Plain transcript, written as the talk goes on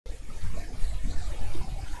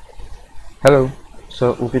Hello.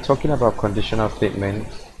 So we'll be talking about conditional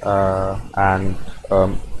statements and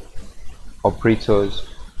operators,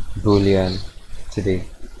 Boolean today.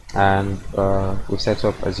 And we set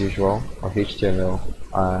up as usual of HTML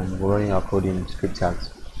and we're running our code in script tags.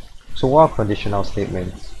 So what are conditional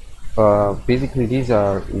statements? Basically, these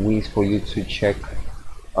are ways for you to check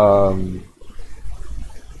um,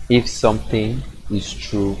 if something is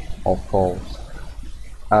true or false.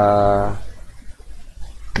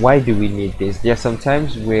 Why do we need this? There are some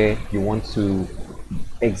times where you want to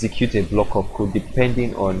execute a block of code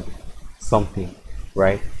depending on something,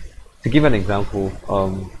 right? To give an example,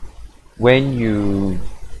 when you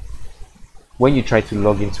try to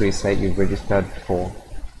log into a site you've registered for,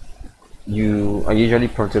 you are usually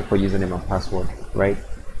prompted for username and password, right?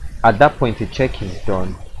 At that point, a check is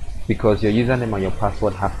done because your username and your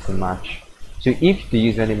password have to match. So if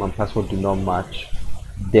the username and password do not match,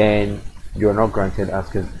 then you're not granted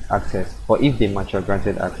access. Or if they match, you're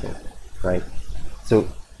granted access, right? So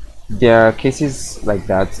there are cases like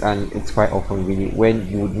that, and it's quite often really when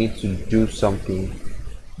you would need to do something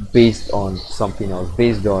based on something else,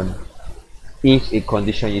 based on if a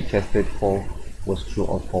condition you tested for was true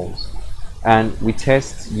or false. And we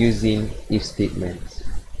test using if statements,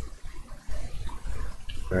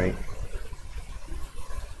 right?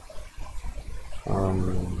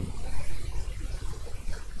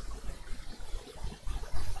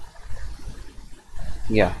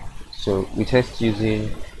 Yeah, so we test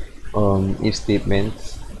using if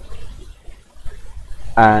statements,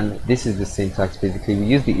 and this is the syntax. Basically, we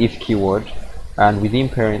use the if keyword, and within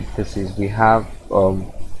parentheses we have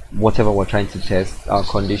whatever we're trying to test, our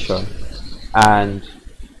condition, and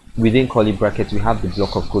within curly brackets we have the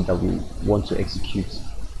block of code that we want to execute.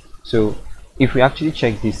 So if we actually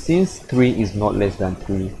check this, since 3 is not less than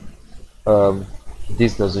 3,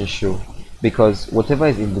 this doesn't show, because whatever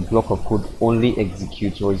is in the block of code only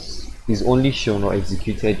executes or is only shown or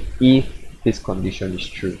executed if this condition is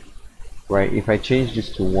true, right? If I change this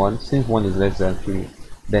to 1, since 1 is less than 3,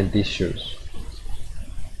 then this shows.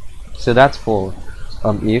 So that's for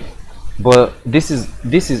if, but this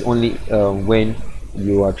is only when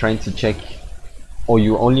you are trying to check, or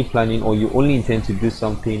you're only planning, or you only intend to do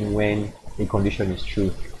something when a condition is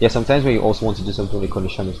true. There are sometimes where you also want to do something when a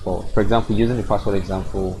condition is false. For example, using the password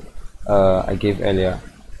example I gave earlier,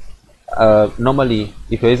 normally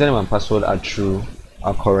if your username and password are true,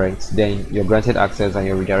 are correct, then you're granted access and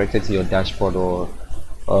you're redirected to your dashboard or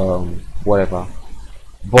whatever.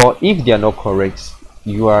 But if they are not correct,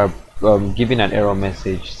 you are given an error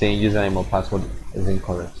message saying username or password is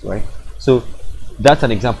incorrect, right? So that's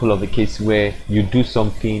an example of a case where you do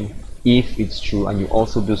something if it's true, and you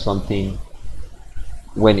also do something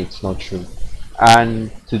when it's not true.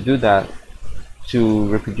 And to do that, to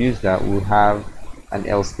reproduce that, we'll have an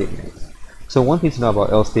else statement. So one thing to know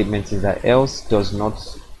about else statements is that else does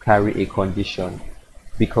not carry a condition,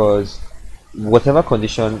 because whatever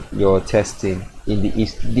condition you're testing in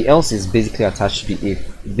the else is basically attached to the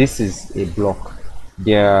if. This is a block.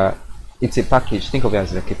 It's a package. Think of it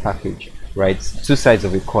as like a package, right? Two sides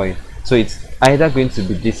of a coin. So it's either going to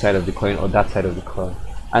be this side of the coin or that side of the coin.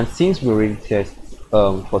 And since we already test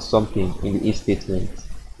for something in the if statement,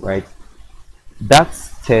 right? That's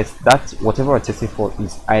whatever we're testing for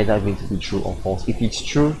is either going to be true or false. If it's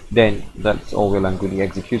true, then that's all well and good. It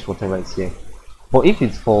executes whatever is here. But if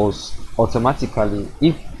it's false, automatically,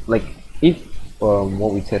 if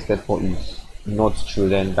what we tested for is not true,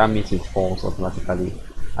 then that means it's false automatically,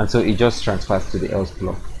 and so it just transfers to the else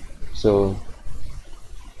block. So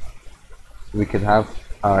we could have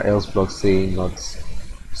our else block say not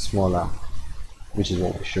smaller, which is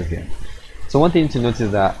what we show here. So one thing to note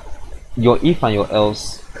is that your if and your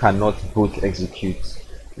else cannot both execute.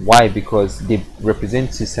 Why? Because they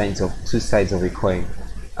represent two sides of a coin,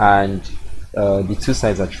 and the two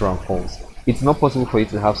sides are true and false. It's not possible for you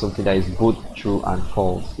to have something that is both true and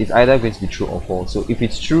false. It's either going to be true or false. So if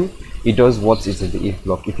it's true, it does what is in the if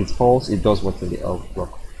block. If it's false, it does what's in the else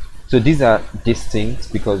block. So these are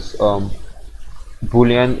distinct because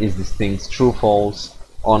Boolean is distinct: true, false,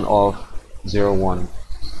 on, off, 0, 1,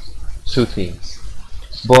 two things.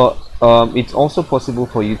 But it's also possible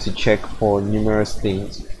for you to check for numerous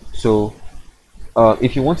things. So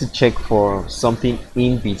if you want to check for something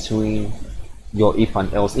in between your if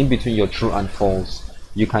and else, in between your true and false,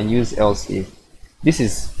 you can use else if. This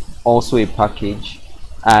is also a package,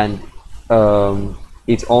 and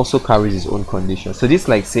it also carries its own condition. So this is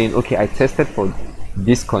like saying, okay, I tested for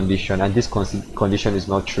this condition and this condition is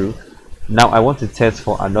not true. Now I want to test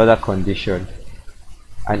for another condition,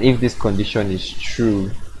 and if this condition is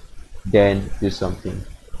true, then do something.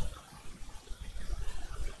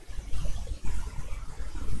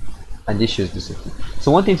 and this shows the same thing.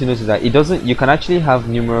 So one thing to note is that it doesn't, you can actually have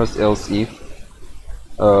numerous else if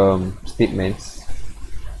statements.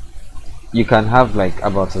 You can have like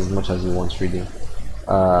about as much as you want really.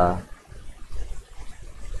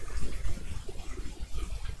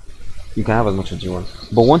 You can have as much as you want,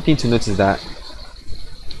 but one thing to note is that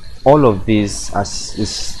all of these is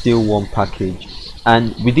still one package,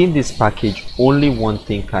 and within this package only one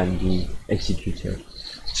thing can be executed.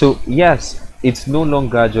 So yes, it's no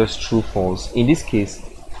longer just true false. In this case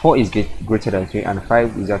 4 is greater than 3 and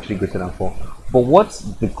 5 is actually greater than 4. But what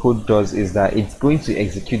the code does is that it's going to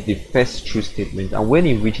execute the first true statement, and when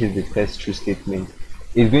it reaches the first true statement,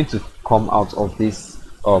 it's going to come out of this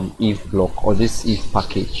if block or this if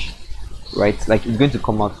package, right? Like it's going to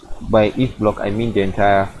come out by if block, I mean the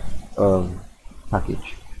entire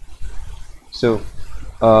package. So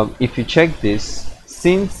if you check this,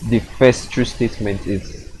 since the first true statement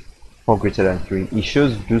is 4 greater than 3, it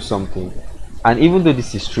shows do something, and even though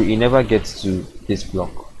this is true, it never gets to this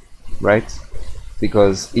block, right?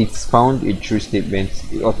 Because it's found a true statement,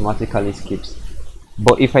 it automatically skips.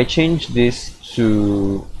 But if I change this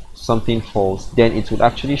to something false, then it would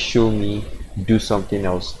actually show me do something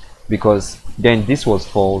else, because then this was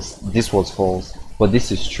false, but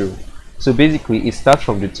this is true. So basically it starts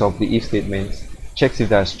from the top, the if statement, checks if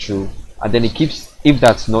that's true, and then it keeps, if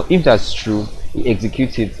that's true, it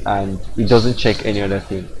executes it and it doesn't check any other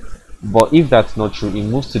thing. But if that's not true, it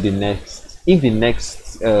moves to the next. If the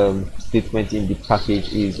next statement in the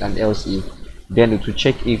package is an else if, then it will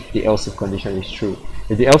check if the else if condition is true.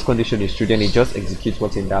 If the else condition is true, then it just executes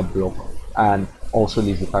what's in that block and also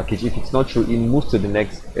leaves the package. If it's not true, it moves to the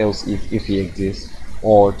next else if it exists,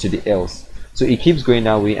 or to the else. So it keeps going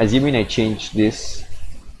that way. Assuming I change this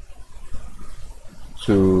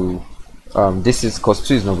to this is because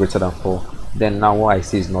 2 is not greater than 4, then now what I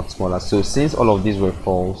see is not smaller. So since all of these were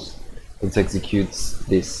false, it executes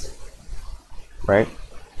this, right?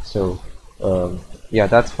 So yeah,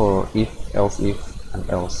 that's for if, else if, and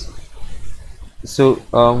else. So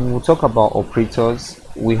we'll talk about operators.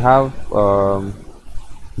 We have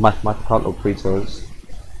mathematical operators,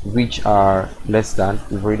 which are less than.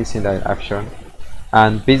 We've already seen that in action,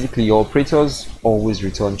 and basically your operators always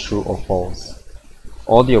return true or false.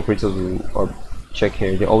 All the operators will check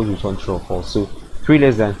here, they always return true or false. So 3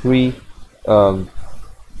 less than 3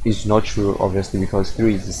 is not true, obviously, because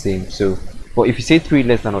 3 is the same. So but if you say 3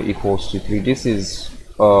 less than or equals to 3, this is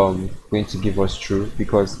going to give us true,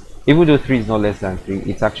 because even though 3 is not less than 3,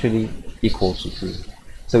 it's actually equal to 3.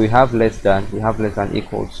 So we have less than,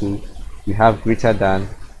 equal to, we have greater than,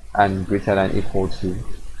 and greater than equal to,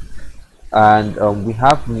 and we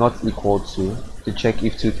have not equal to check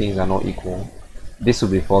if two things are not equal. This will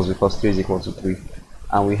be false because 3 is equal to 3,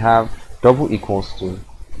 and we have double equals to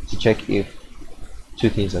check if two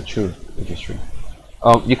things are true, which is true.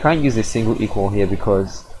 You can't use a single equal here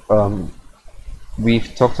because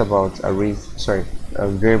we've talked about arrays,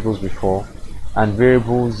 variables before, and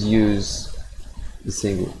variables use the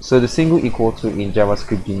single. So the single equal to in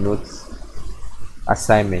JavaScript denotes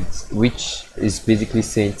assignment, which is basically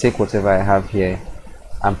saying take whatever I have here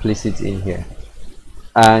and place it in here.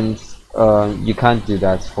 And you can't do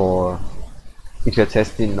that for if you're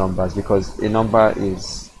testing numbers, because a number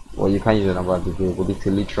is, well, you can't use a number as a variable, it's a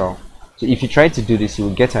literal. So if you try to do this, you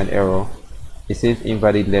will get an error. It says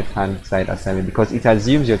invalid left hand side assignment, because it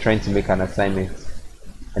assumes you're trying to make an assignment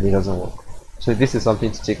and it doesn't work. So this is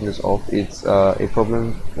something to take note of. It's a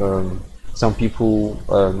problem some people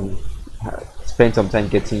spend some time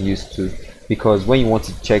getting used to, because when you want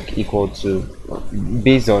to check equal to,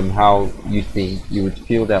 based on how you think, you would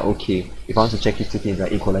feel that okay, if I want to check if two things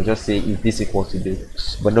are equal, I just say if this equals to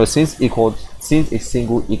this. But no, since a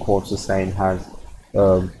single equal to sign has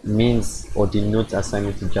means or denotes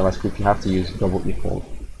assignment in JavaScript, you have to use double equal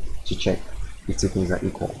to check if two things are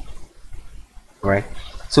equal. Right?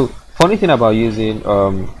 So funny thing about using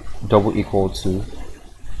double equal to,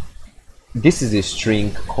 this is a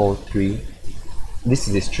string called 3, this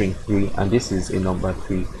is a string 3, and this is a number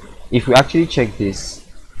 3. If we actually check this,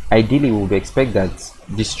 ideally we would expect that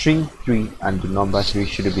the string 3 and the number 3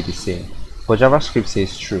 should be the same, but JavaScript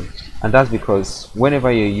says true, and that's because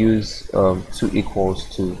whenever you use 2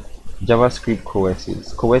 equals to, JavaScript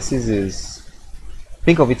coerces is,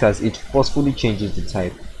 think of it as it forcefully changes the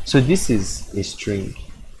type. So this is a string,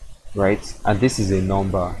 right, and this is a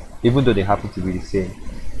number, even though they happen to be the same.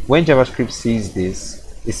 When JavaScript sees this,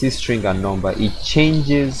 it sees string and number, it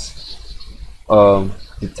changes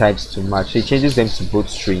the types to match. So it changes them to both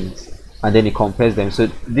strings, and then it compares them. So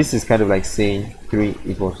this is kind of like saying 3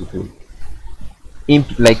 equals to 3.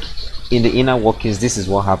 Like in the inner workings, this is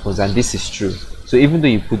what happens, and this is true. So even though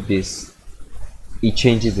you put this, it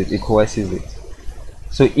changes it, it coerces it.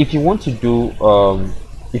 So if you want to do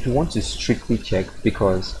if you want to strictly check,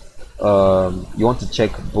 because you want to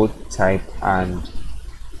check both type and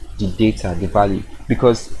the data, the value,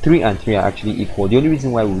 because 3 and 3 are actually equal. The only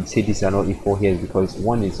reason why we would say these are not equal here is because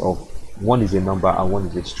one is a number and one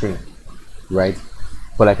is a string, right?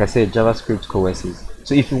 But like I said, JavaScript coerces.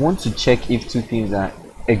 So if you want to check if two things are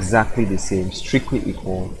exactly the same, strictly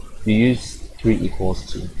equal, you use 3 equals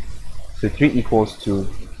 2. So 3 equals 2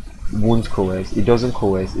 won't coerce, it doesn't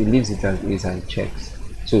coerce, it leaves it as is and checks.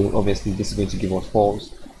 So obviously this is going to give us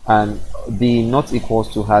false, and the not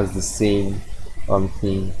equals to has the same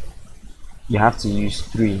thing. You have to use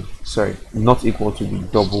not equal to the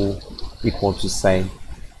double equal to sign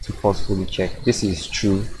to forcefully check. This is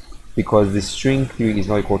true because the string 3 is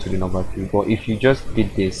not equal to the number 3, but if you just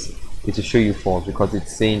did this, it will show you false because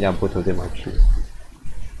it's saying that both of them are true.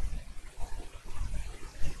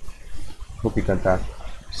 Hope you got that.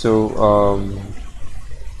 So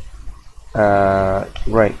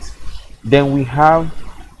right, then we have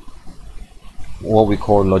what we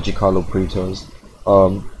call logical operators,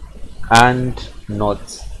 and,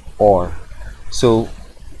 not, or. So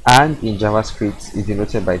and in JavaScript is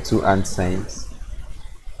denoted by 2 and signs,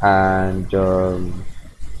 and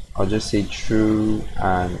I'll just say true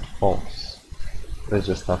and false. Let's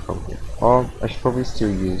just start from here, or I should probably still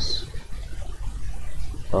use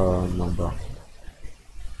number.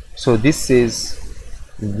 So this is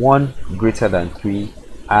 1 greater than 3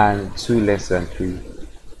 and 2 less than 3.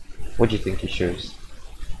 What do you think it shows?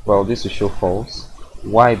 Well, this will show false.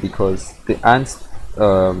 Why? Because the AND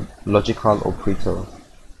logical operator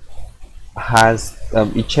has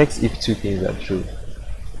it checks if two things are true.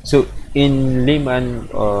 So in layman,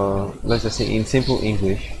 let's just say in simple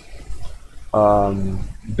English,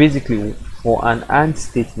 basically for an AND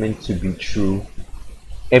statement to be true,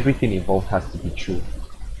 everything involved has to be true.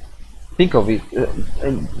 Think of it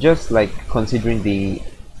just like considering the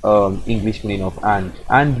English meaning of and.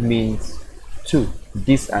 And means two,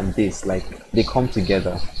 this and this, like they come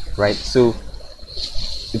together, right? So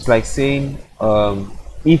it's like saying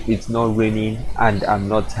if it's not raining and I'm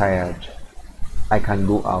not tired, I can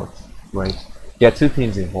go out, right? There are two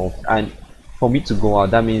things involved, and for me to go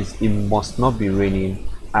out, that means it must not be raining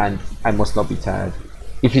and I must not be tired.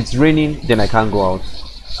 If it's raining, then I can't go out,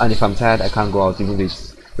 and if I'm tired, I can't go out. Even though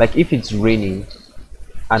it's like, if it's raining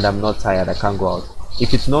and I'm not tired, I can't go out.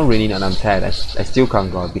 If it's not raining and I'm tired, I still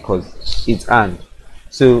can't go out because it's and.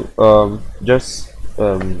 So just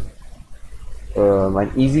an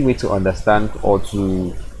easy way to understand or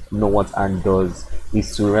to know what and does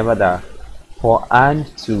is to remember that for and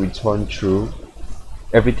to return true,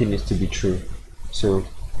 everything needs to be true. So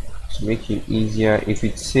to make it easier, if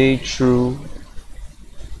it say true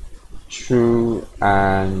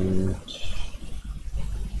and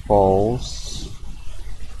false,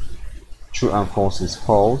 true and false is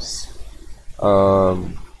false,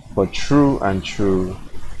 but true and true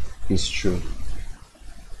is true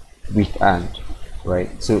with and,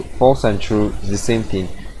 right? So false and true is the same thing.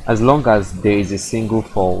 As long as there is a single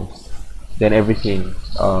false, then everything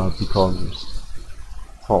becomes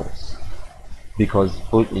false because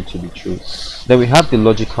both need to be true. Then we have the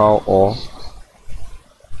logical or,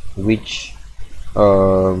 which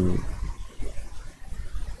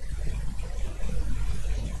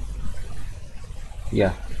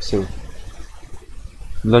so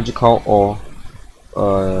logical or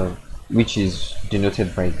which is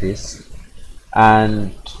denoted by this,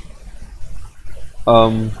 and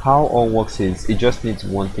how or works is it just needs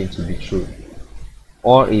one thing to be true.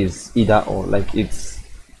 Or is either or, like it's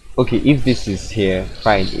okay if this is here,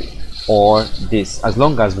 fine, or this, as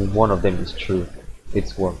long as one of them is true,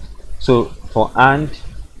 it's works. So for and,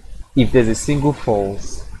 if there's a single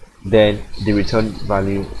false, then the return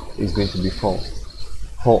value is going to be false.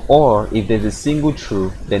 For or, if there's a single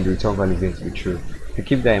true, then the return value is going to be true. If you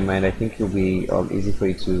keep that in mind, I think it'll be easy for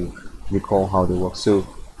you to recall how they work. So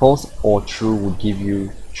false or true would give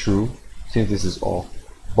you true, since this is or,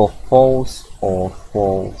 but false or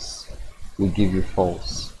false will give you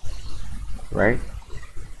false, right?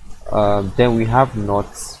 Then we have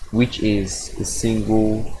not, which is a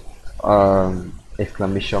single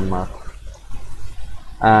exclamation mark,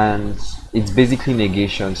 and it's basically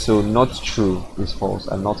negation. So not true is false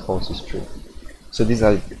and not false is true. So these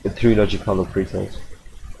are the three logical operators.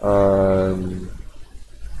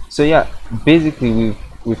 So yeah, basically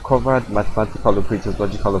we've covered mathematical operators,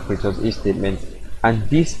 logical operators, if statements, and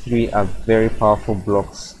these three are very powerful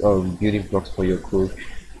blocks, building blocks for your code,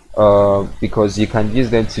 because you can use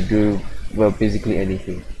them to do, well, basically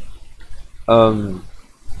anything.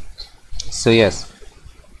 So yes,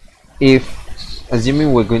 if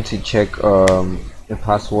assuming we're going to check a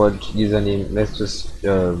password username, let's just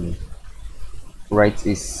write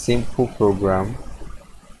a simple program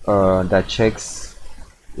that checks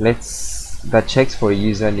for a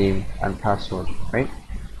username and password, right?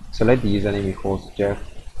 So let the username equals Jeff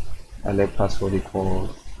and let password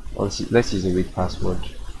equals, let's use a weak password,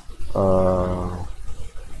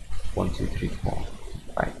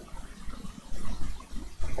 12345,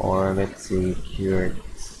 or let's say here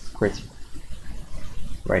it's QWERTY,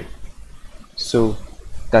 right? So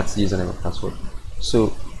that's the username and password.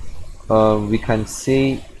 So we can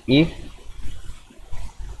say if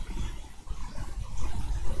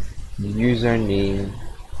username,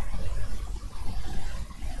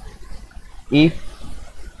 if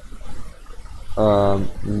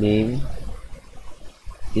name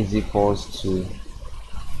is equals to,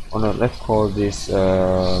 oh no, let's call this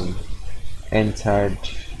entered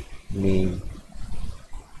name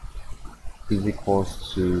is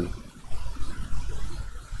equals to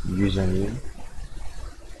username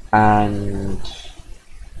and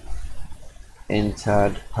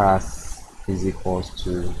entered pass is equals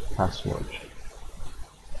to password,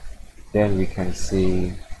 then we can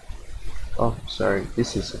say, oh sorry,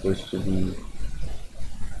 this is supposed to be,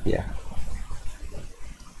 yeah,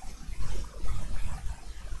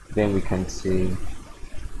 then we can say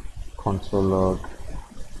console log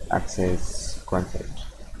access granted,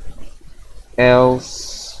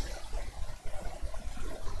 else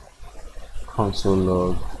console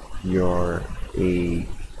log you're a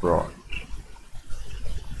fraud,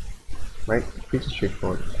 right? Pretty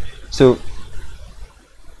straightforward. So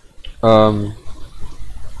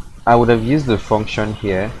I would have used the function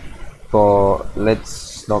here, but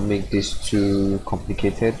let's not make this too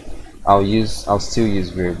complicated. I'll still use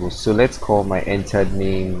variables. So let's call my entered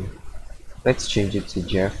name, let's change it to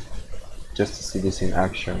Jeff just to see this in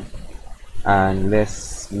action, and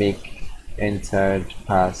let's make entered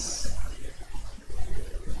pass,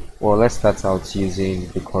 well, let's start out using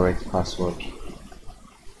the correct password,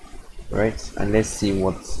 right? And let's see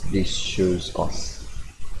what this shows us.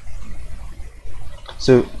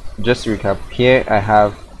 So just to recap, here I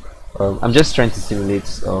have I'm just trying to simulate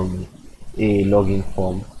a login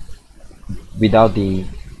form without the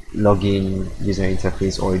login user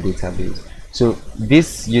interface or a database. So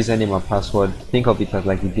this username and password, think of it as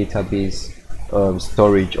like the database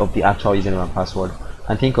storage of the actual username and password,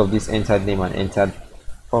 and think of this entered name and entered,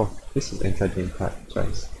 oh, this is entered name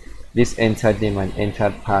twice, this entered name and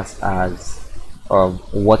entered pass as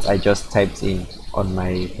what I just typed in on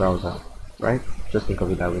my browser, right? Just think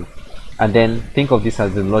of it that way. And then think of this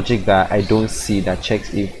as the logic that I don't see that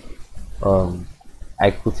checks if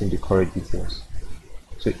I put in the correct details.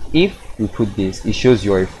 So if we put this, it shows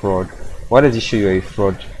you're a fraud. Why does it show you're a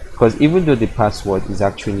fraud? Because even though the password is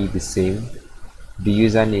actually the same, the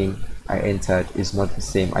username I entered is not the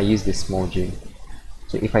same. I used a small j.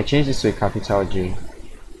 So if I change this to a capital J,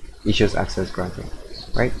 it shows access granted,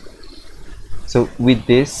 right? So with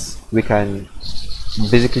this, we can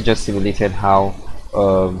basically just simulated how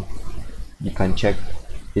you can check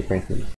different things.